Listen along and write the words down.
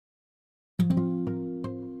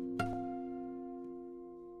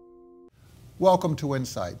Welcome to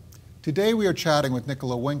Insight. Today we are chatting with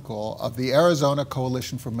Nicola Winkel of the Arizona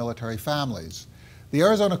Coalition for Military Families. The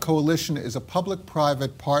Arizona Coalition is a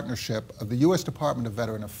public-private partnership of the U.S. Department of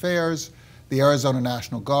Veteran Affairs, the Arizona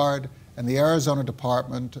National Guard, and the Arizona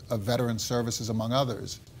Department of Veterans Services, among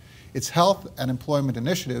others. Its health and employment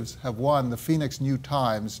initiatives have won the Phoenix New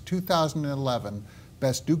Times 2011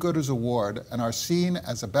 Best Do-Gooders Award and are seen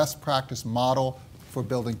as a best practice model for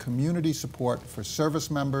building community support for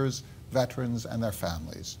service members, veterans, and their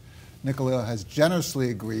families. Nicola has generously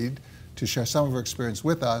agreed to share some of her experience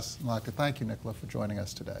with us. I'd like to thank you, Nicola, for joining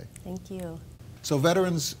us today. Thank you. So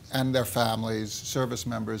veterans and their families, service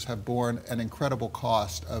members, have borne an incredible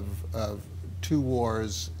cost of two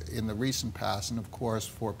wars in the recent past, and of course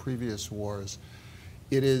for previous wars.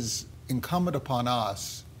 It is incumbent upon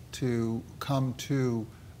us to come to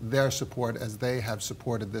their support as they have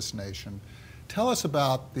supported this nation. Tell us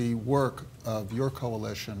about the work of your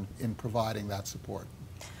coalition in providing that support.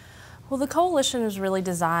 Well, the coalition is really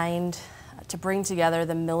designed to bring together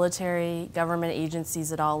the military, government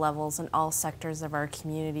agencies at all levels and all sectors of our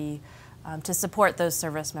community to support those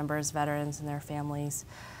service members, veterans, and their families.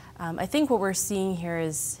 I think what we're seeing here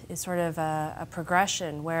is sort of a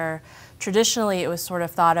progression where traditionally it was sort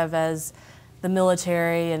of thought of as the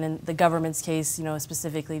military, and in the government's case,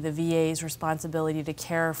 specifically the VA's responsibility to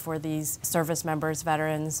care for these service members,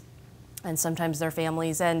 veterans, and sometimes their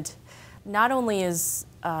families. And not only is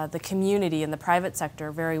the community and the private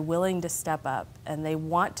sector very willing to step up, and they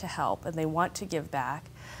want to help, and they want to give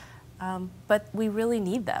back, but we really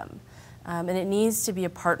need them. And it needs to be a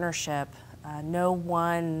partnership. No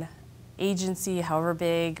one agency, however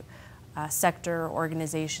big, sector or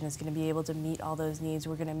organization is going to be able to meet all those needs.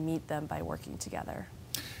 We're going to meet them by working together.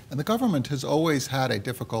 And the government has always had a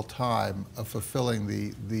difficult time of fulfilling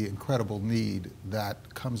the incredible need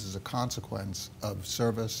that comes as a consequence of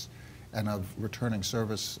service and of returning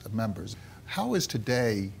service members. How is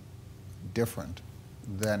today different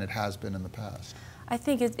than it has been in the past? I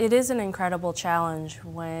think it is an incredible challenge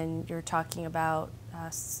when you're talking about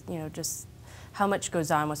just how much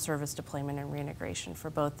goes on with service deployment and reintegration for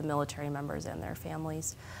both the military members and their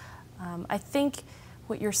families. I think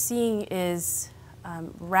what you're seeing is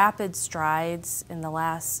rapid strides in the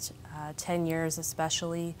last 10 years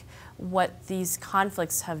especially. What these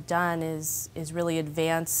conflicts have done is really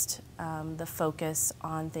advanced the focus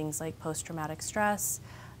on things like post-traumatic stress,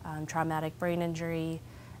 traumatic brain injury,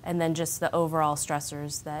 and then just the overall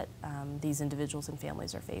stressors that these individuals and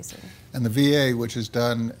families are facing. And the VA, which has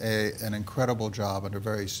done an incredible job under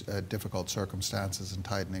very difficult circumstances and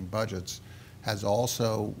tightening budgets, has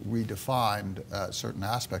also redefined certain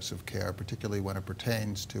aspects of care, particularly when it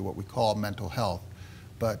pertains to what we call mental health.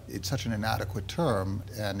 But it's such an inadequate term,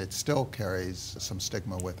 and it still carries some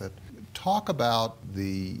stigma with it. Talk about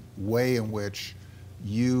the way in which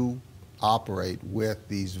you operate with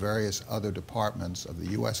these various other departments of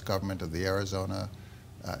the U.S. government, of the Arizona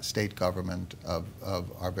state government, of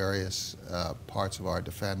our various parts of our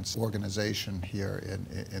defense organization here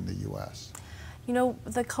in the U.S.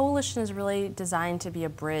 The coalition is really designed to be a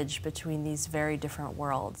bridge between these very different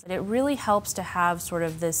worlds. It really helps to have sort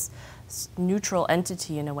of this neutral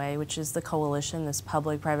entity in a way, which is the coalition, this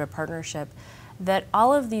public-private partnership, that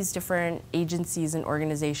all of these different agencies and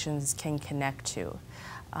organizations can connect to.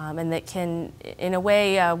 And that can, in a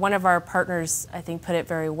way, one of our partners, I think, put it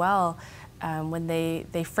very well when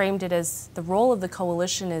they framed it as the role of the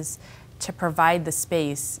coalition is to provide the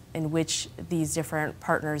space in which these different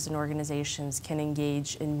partners and organizations can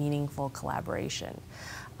engage in meaningful collaboration.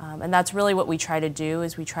 And that's really what we try to do,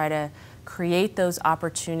 is we try to create those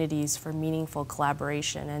opportunities for meaningful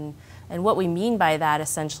collaboration. And what we mean by that,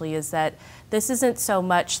 essentially, is that this isn't so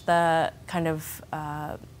much the kind of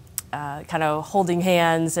holding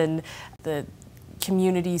hands and the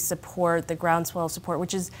community support, the groundswell support,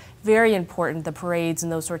 which is very important, the parades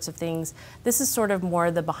and those sorts of things. This is sort of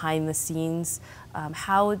more the behind the scenes.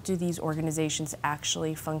 How do these organizations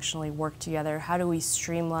actually functionally work together? How do we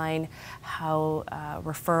streamline how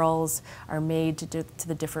referrals are made to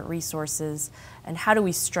the different resources? And how do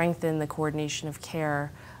we strengthen the coordination of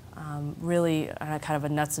care really on a kind of a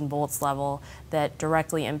nuts and bolts level that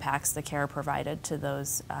directly impacts the care provided to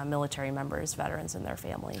those military members, veterans, and their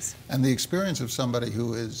families. And the experience of somebody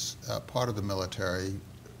who is part of the military,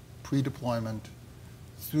 pre-deployment,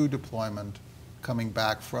 through deployment, coming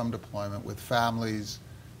back from deployment with families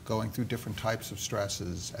going through different types of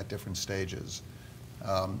stresses at different stages.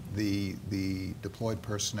 The deployed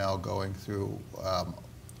personnel going through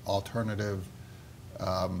alternative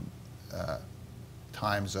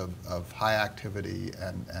times of high activity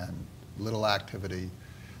and little activity.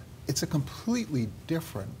 it's a completely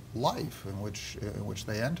different life in which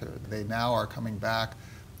they enter. They now are coming back,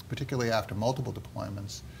 particularly after multiple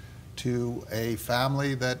deployments, to a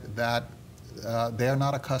family that they are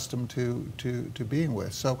not accustomed to being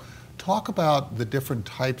with. So talk about the different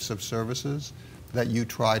types of services that you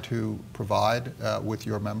try to provide with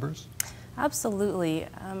your members. Absolutely.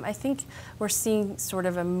 I think we're seeing sort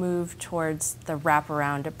of a move towards the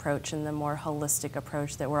wraparound approach and the more holistic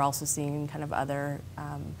approach that we're also seeing in kind of other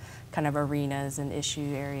kind of arenas and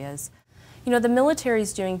issue areas. You know, the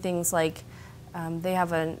military's doing things like they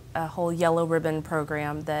have a whole yellow ribbon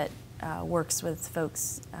program that works with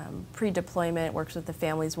folks pre-deployment, works with the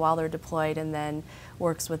families while they're deployed, and then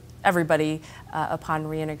works with everybody upon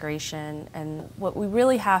reintegration. And what we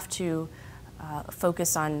really have to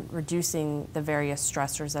focus on reducing the various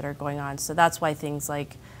stressors that are going on. So that's why things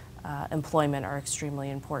like employment are extremely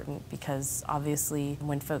important, because obviously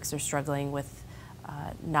when folks are struggling with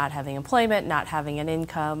not having employment, not having an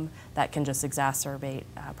income, that can just exacerbate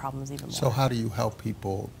problems even more. So how do you help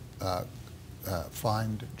people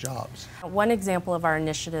find jobs? One example of our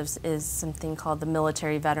initiatives is something called the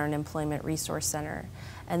Military Veteran Employment Resource Center.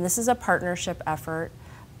 And this is a partnership effort.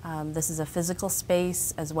 This is a physical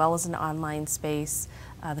space as well as an online space.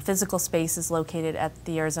 The physical space is located at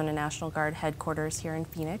the Arizona National Guard headquarters here in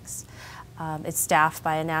Phoenix. It's staffed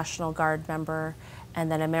by a National Guard member and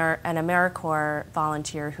then an AmeriCorps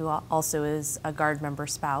volunteer who also is a Guard member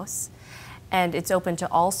spouse. And it's open to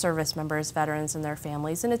all service members, veterans, and their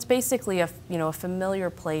families. And it's basically a familiar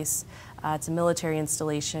place. It's a military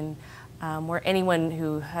installation where anyone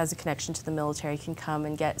who has a connection to the military can come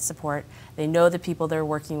and get support. They know the people they're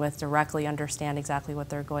working with directly, understand exactly what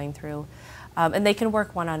they're going through, and they can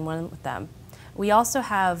work one-on-one with them. We also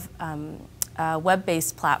have a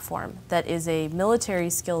web-based platform that is a military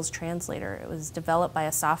skills translator. It was developed by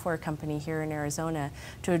a software company here in Arizona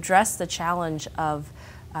to address the challenge of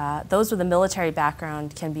those with a military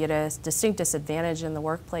background can be at a distinct disadvantage in the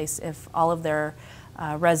workplace if all of their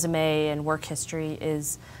resume and work history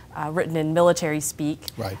is written in military speak.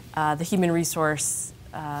 Right. The human resource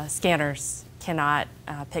scanners cannot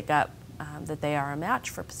pick up that they are a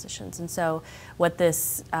match for positions. And so what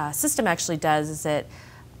this system actually does is it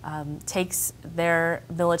takes their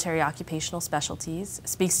military occupational specialties,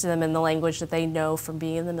 speaks to them in the language that they know from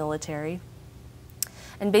being in the military,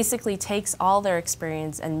 and basically takes all their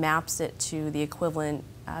experience and maps it to the equivalent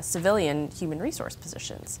civilian human resource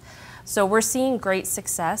positions. So we're seeing great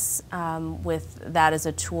success with that as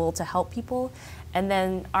a tool to help people. And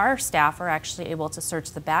then our staff are actually able to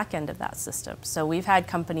search the back end of that system. So we've had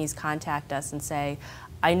companies contact us and say,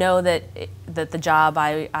 I know that the job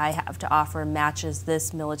I have to offer matches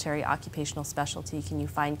this military occupational specialty. Can you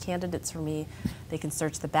find candidates for me? They can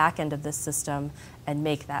search the back end of this system and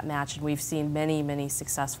make that match. And we've seen many, many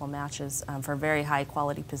successful matches for very high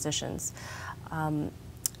quality positions.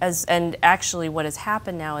 And actually what has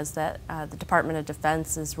happened now is that the Department of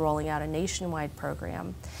Defense is rolling out a nationwide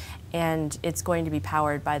program, and it's going to be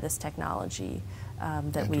powered by this technology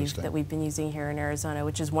that we've been using here in Arizona,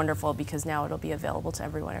 which is wonderful because now it'll be available to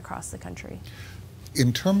everyone across the country.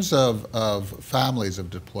 In terms of families of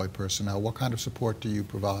deployed personnel, what kind of support do you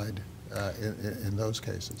provide in those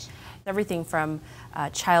cases? Everything from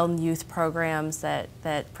child and youth programs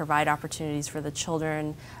that provide opportunities for the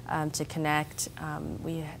children to connect.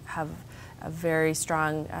 We have a very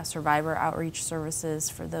strong survivor outreach services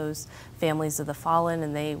for those families of the fallen,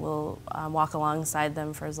 and they will walk alongside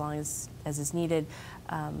them for as long as is needed.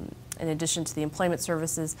 In addition to the employment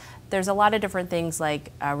services, there's a lot of different things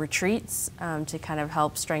like retreats to kind of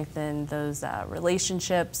help strengthen those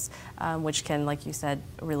relationships, which can, like you said,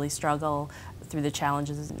 really struggle through the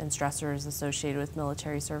challenges and stressors associated with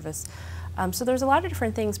military service. So there's a lot of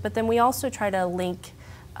different things, but then we also try to link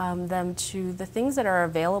them to the things that are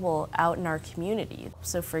available out in our community.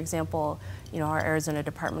 So for example, our Arizona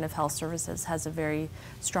Department of Health Services has a very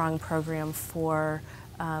strong program for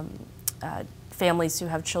families who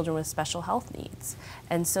have children with special health needs.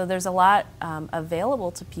 And so there's a lot available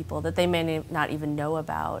to people that they may not even know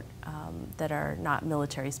about that are not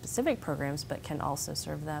military specific programs but can also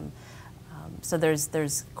serve them. So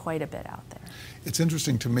there's quite a bit out there. It's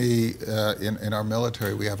interesting to me, in our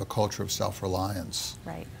military we have a culture of self-reliance.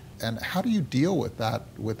 Right. And how do you deal with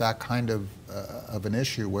that kind of an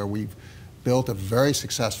issue where we've built a very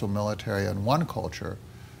successful military in one culture,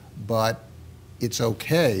 but it's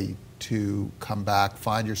okay to come back,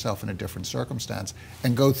 find yourself in a different circumstance,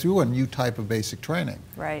 and go through a new type of basic training.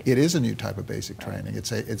 Right. It is a new type of basic training.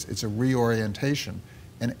 It's a reorientation,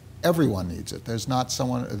 and everyone needs it. There's not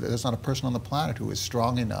a person on the planet who is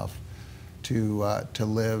strong enough to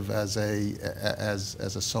live as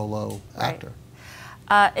a solo actor?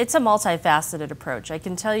 It's a multifaceted approach. I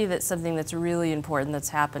can tell you that something that's really important that's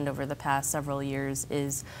happened over the past several years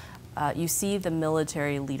is you see the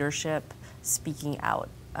military leadership speaking out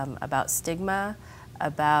about stigma,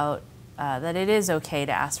 about that it is okay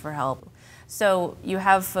to ask for help. So you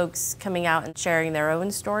have folks coming out and sharing their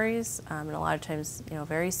own stories, and a lot of times,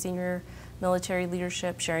 very senior military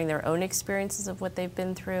leadership sharing their own experiences of what they've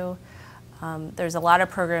been through. There's a lot of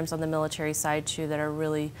programs on the military side too that are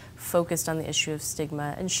really focused on the issue of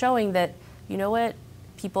stigma and showing that,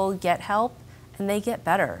 people get help and they get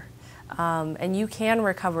better. And you can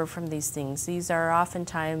recover from these things. These are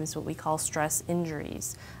oftentimes what we call stress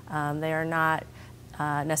injuries. They are not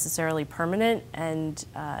necessarily permanent, and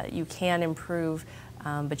you can improve,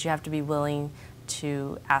 but you have to be willing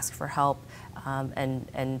to ask for help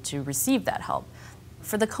and to receive that help.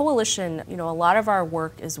 For the coalition, a lot of our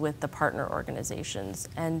work is with the partner organizations,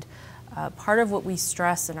 and part of what we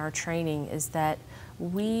stress in our training is that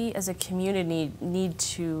we as a community need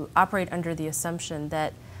to operate under the assumption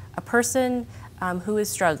that a person who is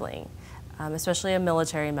struggling, especially a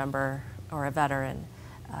military member or a veteran,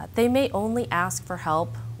 they may only ask for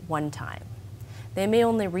help one time. They may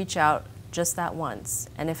only reach out just that once,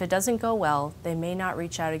 and if it doesn't go well, they may not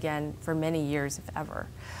reach out again for many years, if ever.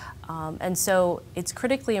 And so it's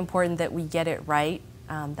critically important that we get it right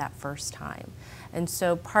that first time. And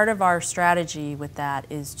so part of our strategy with that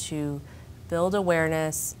is to build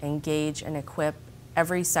awareness, engage, and equip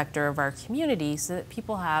every sector of our community so that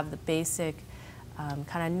people have the basic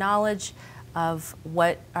kind of knowledge of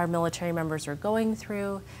what our military members are going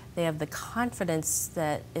through. They have the confidence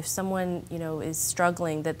that if someone is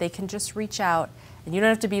struggling, that they can just reach out, and you don't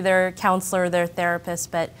have to be their counselor, their therapist,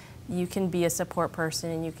 but you can be a support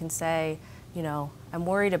person and you can say, I'm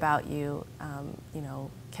worried about you,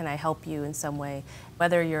 can I help you in some way?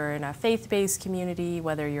 Whether you're in a faith-based community,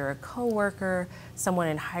 whether you're a coworker, someone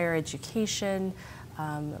in higher education,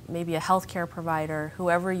 maybe a healthcare provider,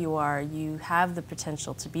 whoever you are, you have the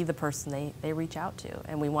potential to be the person they reach out to,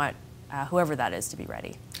 and we want whoever that is to be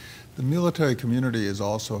ready. The military community is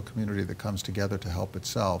also a community that comes together to help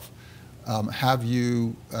itself. Have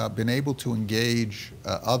you been able to engage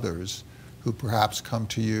others who perhaps come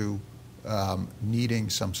to you needing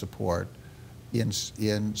some support in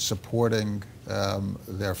supporting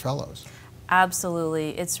their fellows?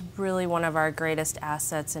 Absolutely. It's really one of our greatest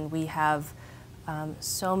assets, and we have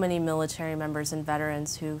so many military members and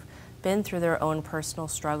veterans who've been through their own personal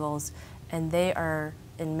struggles, and they are,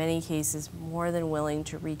 in many cases, more than willing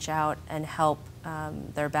to reach out and help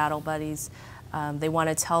their battle buddies. They want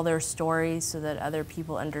to tell their stories so that other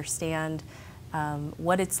people understand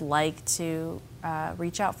what it's like to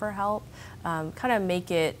reach out for help, kind of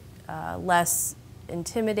make it less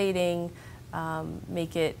intimidating,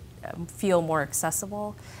 make it feel more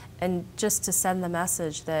accessible, and just to send the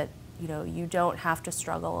message that you don't have to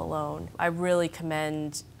struggle alone. I really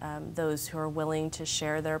commend those who are willing to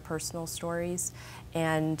share their personal stories,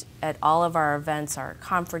 and at all of our events, our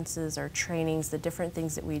conferences, our trainings, the different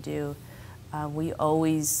things that we do, we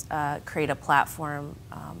always create a platform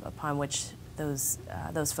upon which those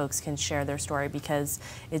folks can share their story, because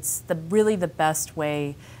it's really the best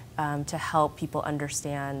way to help people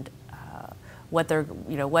understand what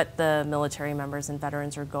the military members and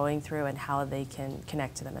veterans are going through and how they can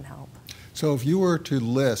connect to them and help. So if you were to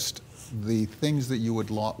list the things that you would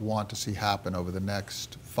want to see happen over the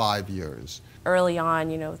next 5 years. Early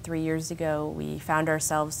on, 3 years ago, we found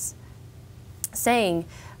ourselves saying,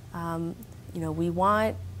 we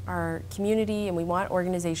want our community and we want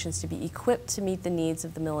organizations to be equipped to meet the needs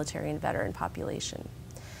of the military and veteran population.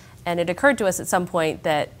 And it occurred to us at some point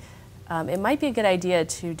that it might be a good idea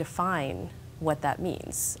to define what that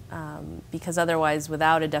means, because otherwise,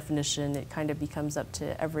 without a definition, it kind of becomes left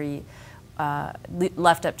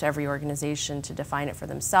up to every organization to define it for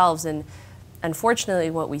themselves. And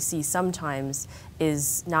unfortunately, what we see sometimes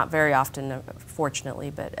is, not very often,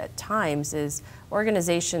 fortunately, but at times, is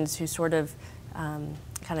organizations who sort of kind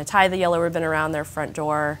of tie the yellow ribbon around their front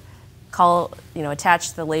door,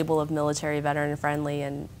 attach the label of military veteran friendly,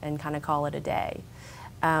 and kind of call it a day.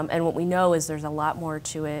 And what we know is there's a lot more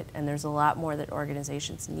to it, and there's a lot more that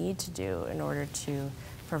organizations need to do in order to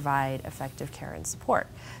provide effective care and support.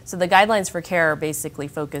 So the guidelines for care basically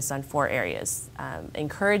focus on 4 areas: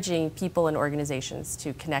 encouraging people and organizations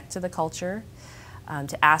to connect to the culture,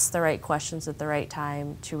 to ask the right questions at the right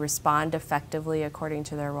time, to respond effectively according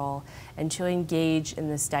to their role, and to engage in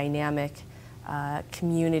this dynamic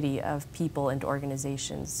community of people and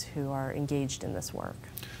organizations who are engaged in this work.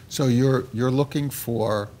 So you're looking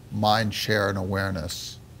for mind share and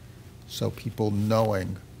awareness so people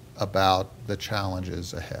knowing about the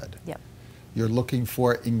challenges ahead. Yep. You're looking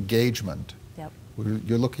for engagement. Yep.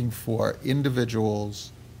 You're looking for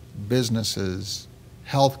individuals, businesses,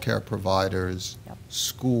 healthcare providers, Yep.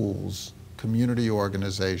 schools, community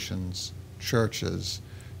organizations, churches,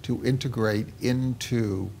 to integrate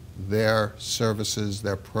into their services,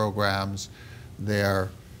 their programs, their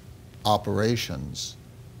operations,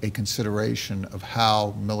 a consideration of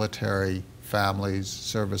how military families,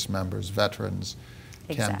 service members, veterans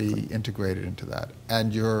can be integrated into that.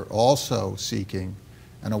 And you're also seeking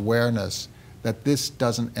an awareness that this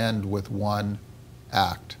doesn't end with one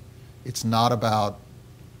act. It's not about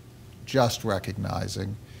just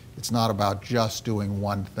recognizing. It's not about just doing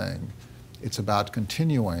one thing. It's about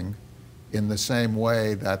continuing in the same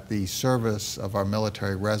way that the service of our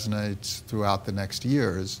military resonates throughout the next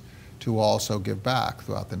years, to also give back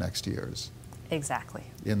throughout the next years. Exactly.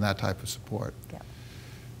 In that type of support. Yep.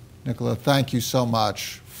 Nicola, thank you so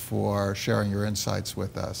much for sharing your insights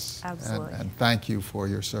with us. Absolutely. And thank you for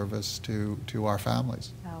your service to our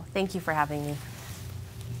families. Oh, thank you for having me.